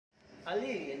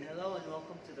Ali, and hello and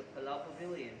welcome to the Palau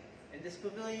Pavilion. In this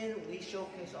pavilion, we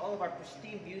showcase all of our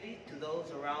pristine beauty to those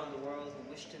around the world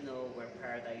who wish to know where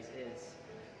paradise is.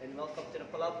 And welcome to the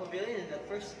Palau Pavilion, and the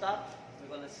first stop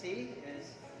we're going to see is,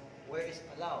 where is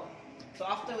Palau? So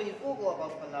after when you Google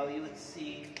about Palau, you would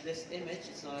see this image.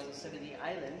 It's known as the 70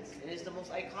 Islands. It is the most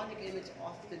iconic image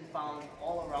often found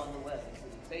all around the web,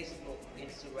 including Facebook,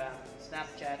 Instagram,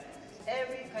 Snapchat,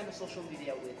 every kind of social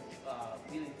media with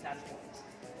viewing platforms.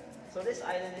 So this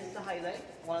island is the highlight,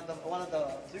 one of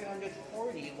the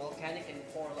 340 volcanic and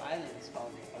coral islands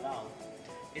found in Palau.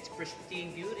 Its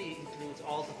pristine beauty includes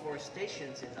all the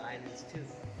forestations in the islands too.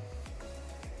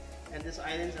 And this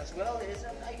island as well is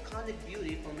an iconic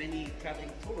beauty for many traveling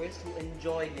tourists who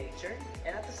enjoy nature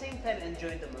and at the same time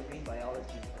enjoy the marine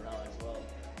biology in Palau as well.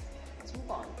 Let's move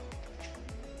on.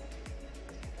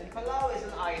 And Palau is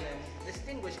an island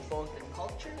distinguished both in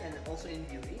culture and also in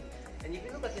beauty. And if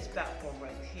you look at this platform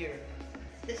right here,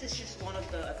 this is just one of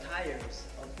the attires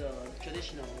of the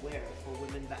traditional wear for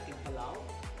women back in Palau.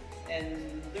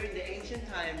 And during the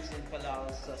ancient times in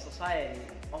Palau's society,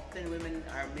 often women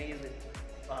are made with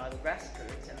grass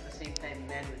skirts, and at the same time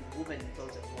men with woven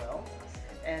clothes as well.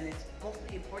 And it's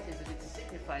mostly important because it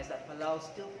signifies that Palau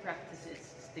still practices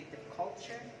its distinctive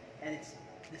culture, and it's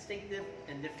distinctive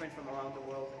and different from around the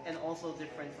world, and also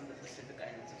different from the Pacific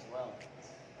Islands as well.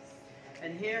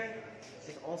 And here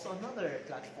is also another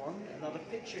platform, another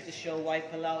picture to show why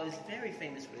Palau is very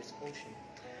famous for its ocean.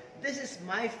 This is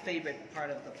my favorite part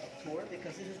of the tour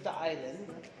because this is the island.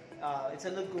 It's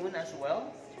a lagoon as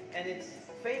well, and it's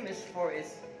famous for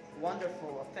its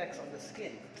wonderful effects on the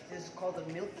skin. This is called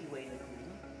the Milky Way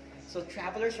Lagoon. So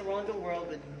travelers around the world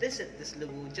would visit this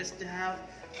lagoon just to have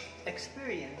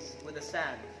experience with the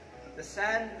sand. The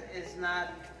sand is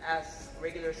not as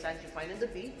regular sand you find on the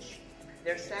beach.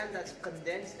 There's sand that's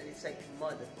condensed and it's like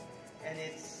mud. And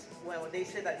it's, well, they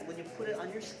say that when you put it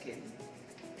on your skin,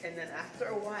 and then after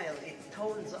a while, it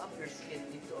tones up your skin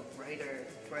into a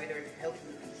brighter, healthy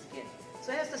skin.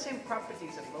 So it has the same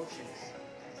properties of lotions.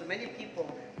 So many people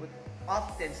would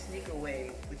often sneak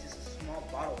away, which is a small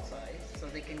bottle size, so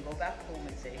they can go back home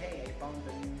and say, hey, I found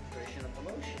the new version of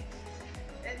the lotion.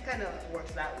 It kind of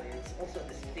works that way. It's also a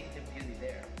distinctive beauty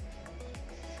there.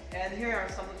 And here are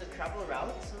some of the travel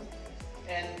routes.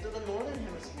 And to the northern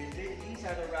hemisphere, these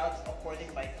are the routes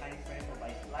according by time frame or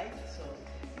by flight. So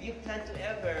if you plan to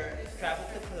ever travel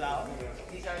to Palau,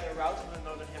 these are the routes from the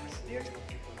northern hemisphere.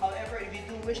 However, if you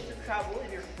do wish to travel,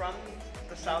 if you're from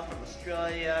the south, from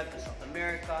Australia to South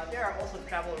America, there are also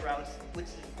travel routes which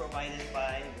is provided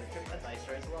by your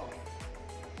TripAdvisor as well.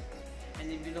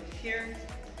 And if you look here,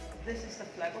 this is the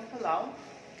flag of Palau.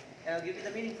 And I'll give you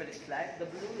the meaning for this flag. The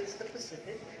blue is the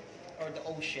Pacific, or the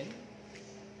ocean.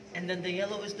 And then the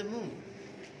yellow is the moon.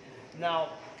 Now,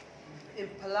 in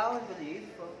Palau, I believe,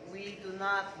 we do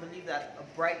not believe that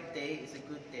a bright day is a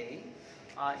good day.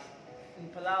 In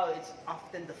Palau, it's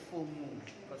often the full moon,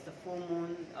 because the full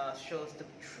moon shows the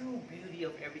true beauty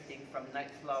of everything from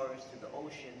night flowers to the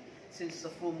ocean. Since the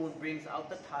full moon brings out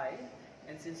the tide,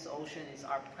 and since the ocean is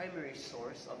our primary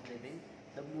source of living,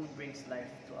 the moon brings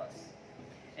life to us.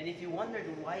 And if you wondered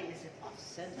why is it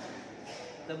off-center,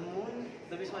 the moon,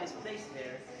 the reason why it's placed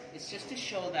there, is just to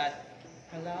show that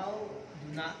Palau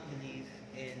do not believe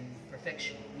in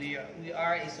perfection. We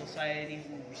are a society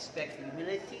who respect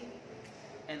humility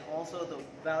and also the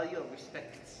value of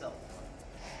respect itself.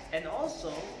 And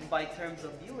also, by terms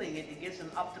of viewing it, it gives an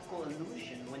optical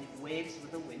illusion when it waves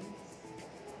with the wind.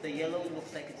 The yellow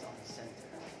looks like it's off-center.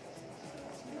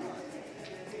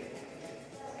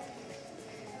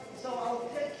 So I'll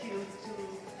take you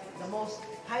to the most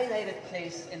highlighted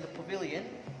place in the pavilion,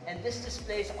 and this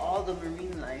displays all the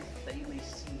marine life that you may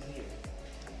see here.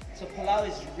 So Palau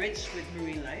is rich with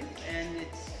marine life, and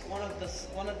it's one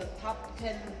of the top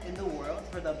 10 in the world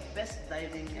for the best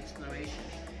diving exploration,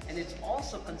 and it's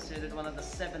also considered one of the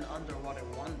 7 underwater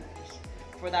wonders.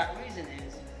 For that reason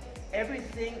is,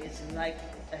 everything is like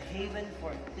a haven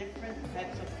for different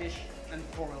types of fish and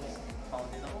corals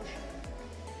found in the ocean.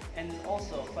 And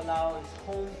also, Palau is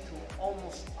home to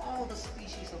almost all the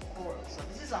species of corals. So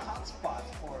this is a hotspot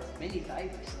for many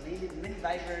divers. Many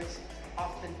divers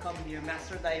often come here.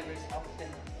 Master divers often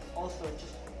also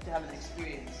just to have an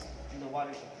experience in the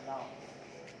waters of Palau.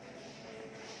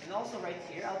 And also right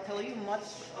here, I'll tell you much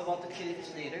about the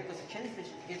jellyfish later, because the jellyfish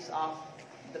gives off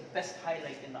the best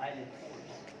highlight in the island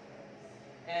tours.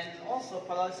 And also,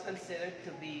 Palau is considered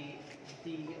to be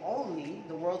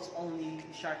the world's only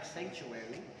shark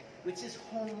sanctuary, which is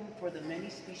home for the many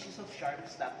species of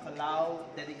sharks that Palau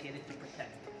dedicated to protect.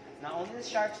 Not only the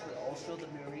sharks, but also the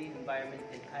marine environment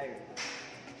entirely.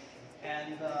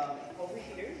 And over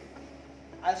here,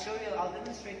 I'll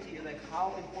demonstrate to you like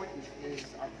how important is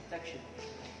our protection.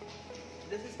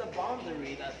 This is the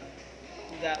boundary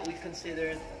that we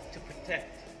consider to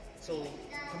protect. So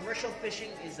commercial fishing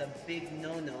is a big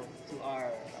no-no to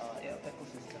our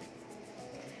ecosystem.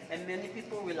 And many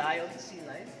people rely on the sea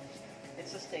life. It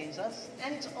sustains us,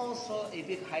 and it's also a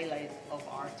big highlight of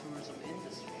our tourism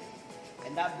industry.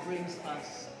 And that brings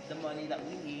us the money that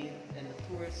we need and the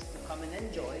tourists to come and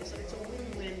enjoy, so it's a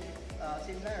win-win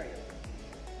scenario.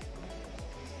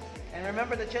 And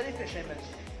remember the jellyfish I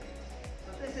mentioned.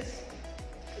 So this is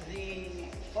the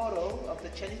photo of the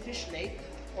jellyfish lake,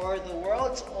 or the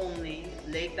world's only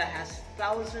lake that has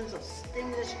thousands of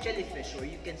stingless jellyfish where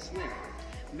you can swim.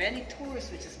 Many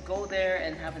tourists would just go there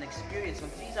and have an experience.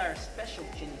 But these are special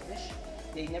jellyfish.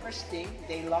 They never sting.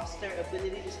 They lost their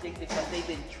ability to sting because they've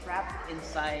been trapped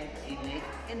inside a lake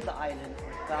in the island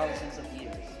for thousands of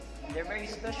years. And they're very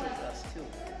special to us too.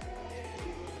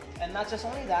 And not just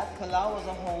only that, Palau was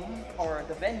a home or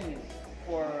the venue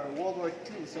for World War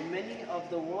II. So many of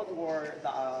the World War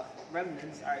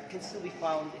remnants can still be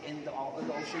found in the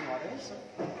ocean waters.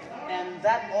 And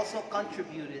that also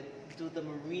contributed to the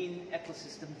marine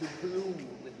ecosystem to bloom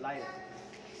with life.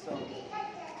 So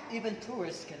even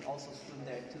tourists can also swim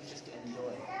there too, just to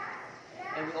enjoy.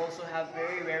 And we also have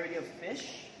very variety of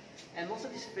fish. And most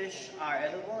of these fish are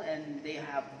edible, and they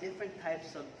have different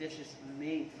types of dishes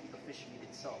made from the fish meat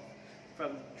itself.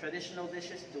 From traditional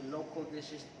dishes to local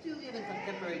dishes to even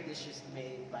contemporary dishes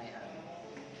made by hand.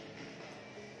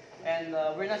 And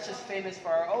we're not just famous for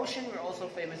our ocean, we're also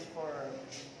famous for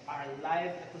our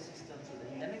live ecosystems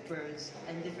with endemic birds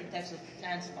and different types of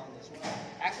plants found as well.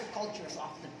 Agriculture is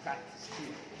often practiced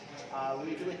too.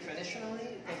 We do it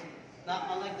traditionally because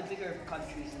unlike the bigger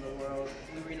countries in the world,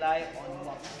 we rely on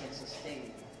what we can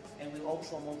sustain. And we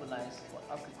also mobilize what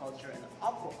agriculture and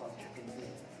aquaculture can do.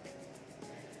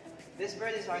 This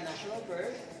bird is our national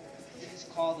bird. This is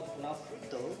called the Palau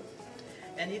fruto.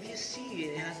 And if you see,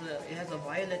 it has a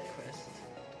violet crest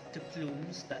to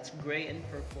plumes that's gray and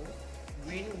purple,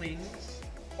 green wings,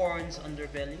 orange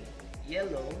underbelly,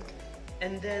 yellow,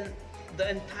 and then the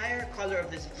entire color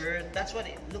of this bird, that's what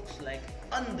it looks like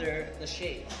under the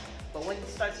shade. But when it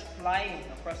starts flying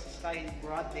across the sky in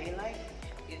broad daylight,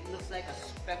 it looks like a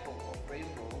speckle of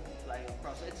rainbow flying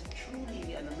across. So it's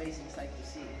truly an amazing sight to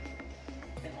see,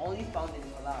 and only found in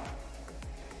Palau.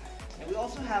 And we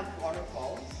also have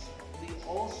waterfalls. We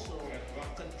also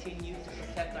continue to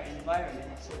protect our environment.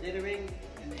 So littering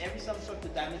and some sort to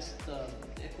damage the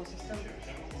ecosystem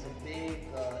is a big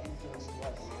influence to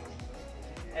us.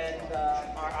 And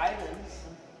our islands,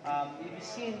 if you've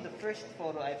seen the first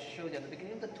photo I showed you at the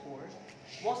beginning of the tour,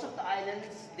 most of the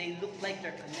islands, they look like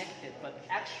they're connected, but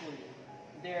actually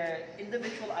they're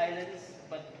individual islands,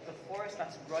 but the forest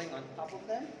that's growing on top of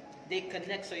them, they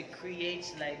connect, so it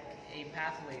creates like a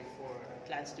pathway for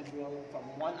plants to grow from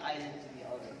one island to the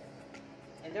other.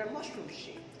 And they're mushroom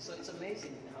shaped, so it's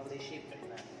amazing how they shape their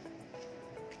land.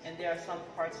 And there are some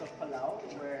parts of Palau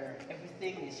where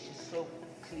everything is just so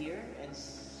clear and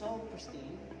so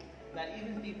pristine that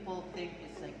even people think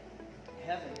it's like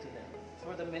heaven to them.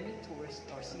 For the many tourists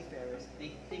or seafarers,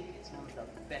 they think it's one of the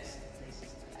best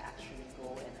places to actually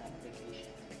go and have a vacation.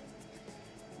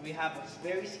 We have a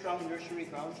very strong nursery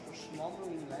grounds for small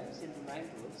marine lives in the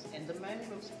mangroves, and the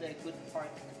mangroves play a good part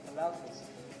in Palau.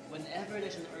 Whenever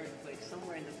there's an earthquake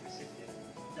somewhere in the Pacific,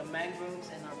 the mangroves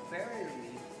and our barrier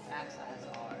reef acts as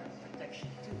our protection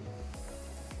too.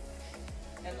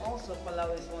 And also,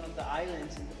 Palau is one of the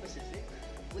islands in the Pacific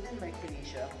within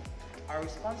Micronesia are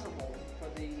responsible for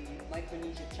the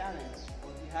Micronesia Challenge.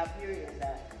 What we have here is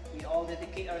that we all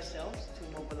dedicate ourselves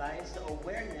to mobilize the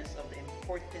awareness of the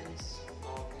importance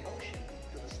of the ocean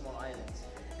to the small islands.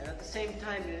 And at the same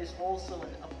time, it is also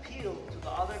an appeal to the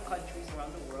other countries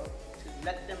around the world to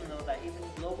let them know that even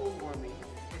global warming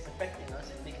is affecting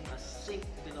us and making us sink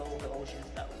below the oceans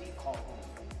that we call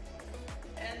home.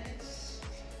 And it's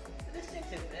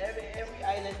distinctive. Every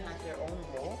island has their own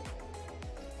role.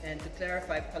 And to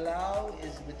clarify, Palau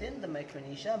is within the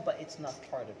Micronesia, but it's not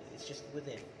part of it. It's just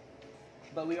within.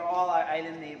 But we are all our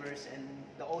island neighbors, and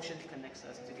the ocean connects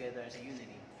us together as a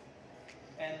unity.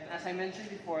 And as I mentioned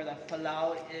before, that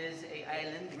Palau is an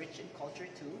island rich in culture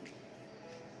too.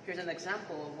 Here's an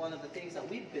example of one of the things that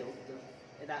we built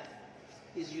that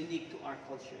is unique to our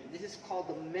culture. This is called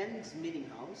the Men's Meeting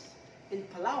House. In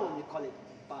Palau, we call it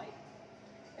Bai.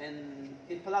 And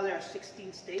in Palau, there are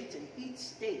 16 states, and each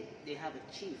state, they have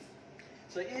a chief.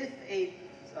 So if a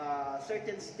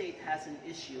certain state has an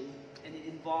issue, and it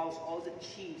involves all the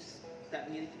chiefs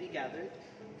that needed to be gathered,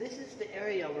 this is the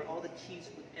area where all the chiefs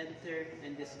would enter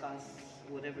and discuss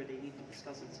whatever they need to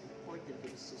discuss. It's important to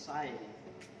the society.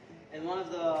 And one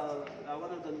of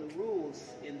the rules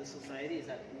in the society is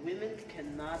that women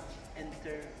cannot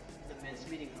enter the men's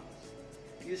meeting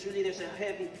house. Usually there's a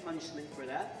heavy punishment for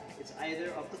that. It's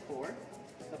either of the four.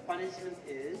 The punishment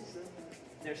is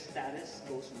their status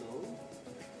goes low,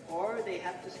 or they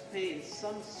have to pay in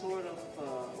some sort of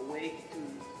way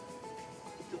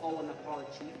to owe an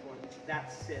apology for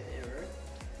that said error,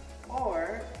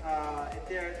 or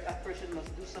if that person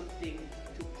must do something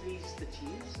to please the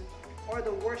chiefs, or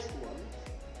the worst one,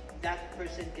 that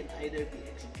person can either be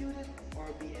executed or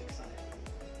be exiled.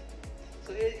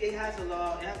 So it has a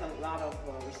lot of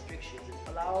restrictions. And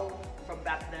Palau from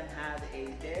back then had a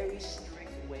very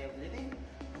strict way of living,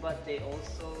 but they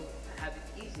also have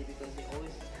it easy because they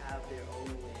always have their own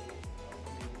way of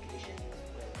communication,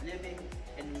 way of living,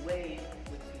 and way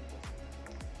with people.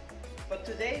 But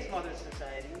today's modern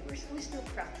society, we still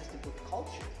practice the good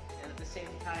culture, and at the same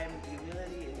time,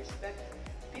 humility and respect.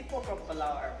 People from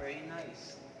Palau are very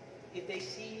nice. If they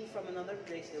see you from another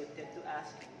place, they would tend to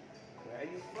ask, where are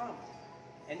you from?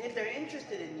 And if they're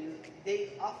interested in you,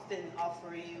 they often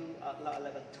offer you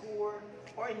like a tour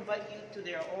or invite you to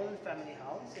their own family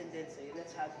house and then say,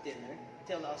 let's have dinner,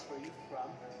 tell us where you're from.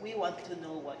 We want to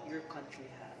know what your country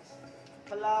has.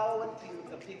 Palau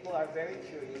people are very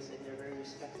curious and they're very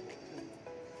respectful too.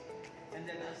 And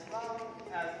then as long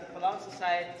as the Palau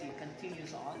society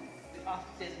continues on, we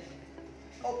often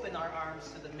open our arms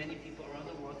to the many people around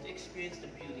the world to experience the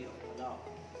beauty of Palau.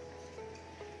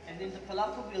 And then the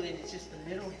Palau Pavilion is just a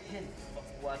little hint of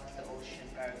what the ocean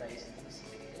paradise in the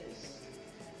Pacific is.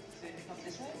 So if you come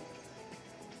this way.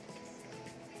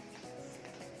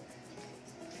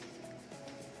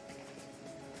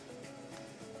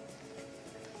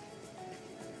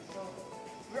 So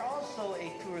we're also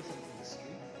a tourism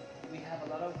industry. We have a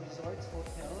lot of resorts,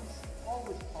 hotels, all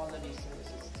with quality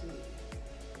services too.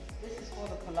 This is called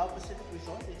the Palau Pacific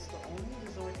Resort. It's the only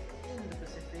resort in the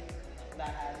Pacific that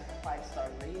has a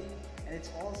 5-star rating, and it's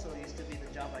also used to be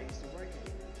the job I used to work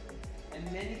in.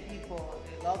 And many people,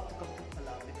 they love to come to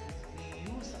Palau because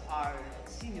we use our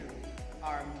scenery,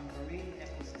 our marine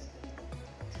ecosystem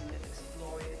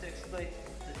to exploit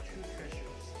the true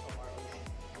treasures of our ocean.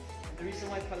 And the reason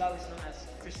why Palau is known as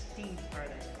pristine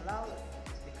paradise Palau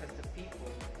is because the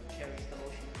people cherish the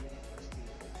ocean really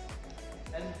pristine.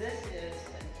 And this is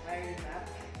an entire map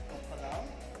of Palau.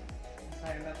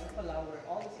 Entire map of Palau where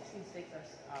all the 16 states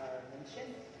are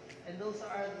mentioned. And those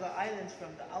are the islands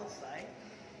from the outside.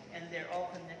 And they're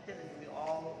all connected and we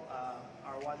all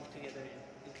are one together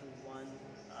into one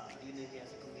unity as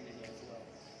a community as well.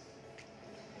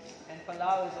 And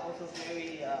Palau is also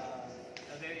very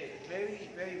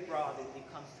broad when it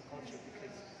comes to culture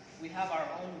because we have our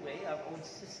own way, our own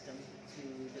system to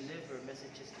deliver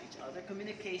messages to each other.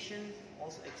 Communication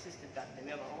also existed back then.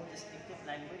 We have our own distinctive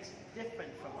language,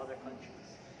 different from other countries.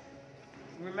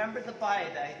 Remember the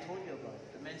pie that I told you about,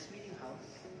 the men's meeting house?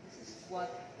 This is what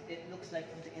it looks like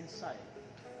from the inside.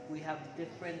 We have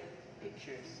different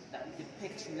pictures that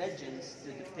depicts legends,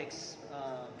 that depicts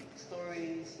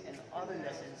stories and other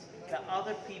lessons that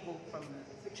other people from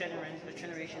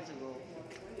generations ago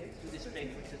to display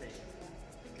for today.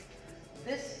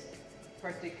 This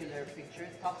particular picture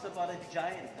talks about a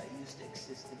giant that used to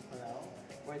exist in Palau,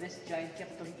 where this giant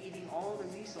kept on eating all the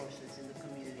resources in the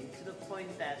community to the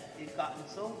point that it gotten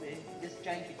so big, this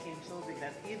giant became so big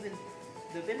that even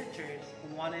the villagers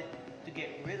wanted to get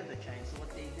rid of the giant. So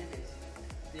what they did is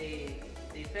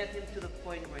they fed him to the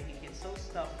point where he gets so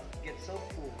stuffed, gets so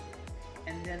full,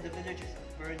 and then the villagers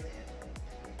burned him.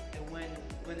 And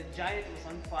when the giant was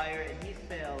on fire and he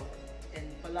fell, and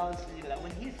Palauans believe that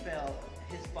when he fell,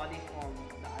 his body formed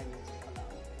the islands of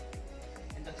Palau.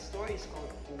 And the story is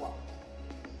called Uwak,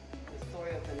 the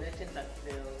story of the legend that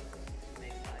failed to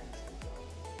make the islands of Palau.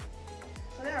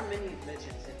 So there are many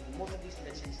legends, and most of these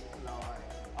legends in Palau are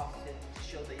often to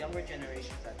show the younger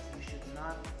generations that you should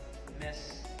not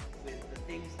mess with the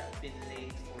things that have been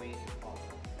laid for you to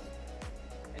follow.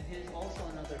 And here's also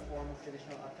another form of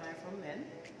traditional attire for men.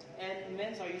 And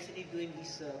men are usually doing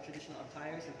these traditional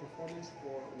attires and performance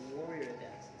for warrior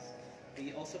dances.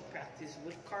 We also practice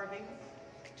wood carving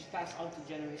to pass on to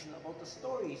generations about the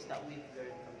stories that we've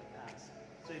learned from the past.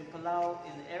 So in Palau,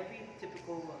 in every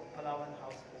typical Palauan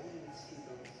household, you will see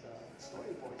those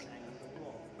storyboards hanging on the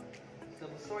wall. So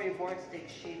the storyboards take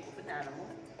shape of an animal.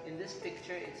 In this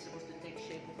picture, it's supposed to take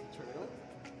shape of a turtle.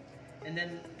 And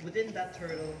then within that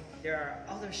turtle, there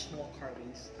are other small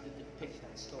carvings to depict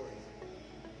that story.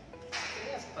 So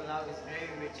yes, Palau is very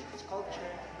rich in its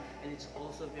culture, and it's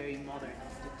also very modern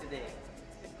up to today.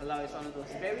 Palau is one of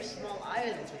those very small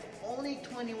islands with only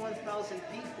 21,000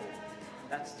 people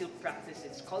that still practice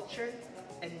its culture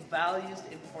and values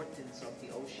the importance of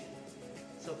the ocean.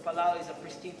 So Palau is a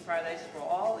pristine paradise for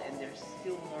all, and there's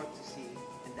still more to see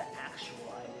in the actual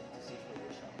island to see for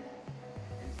yourself.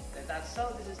 And that's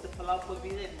all. This is the Palau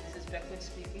Pavilion. This is Becklin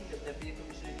speaking, the Deputy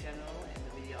Commissioner General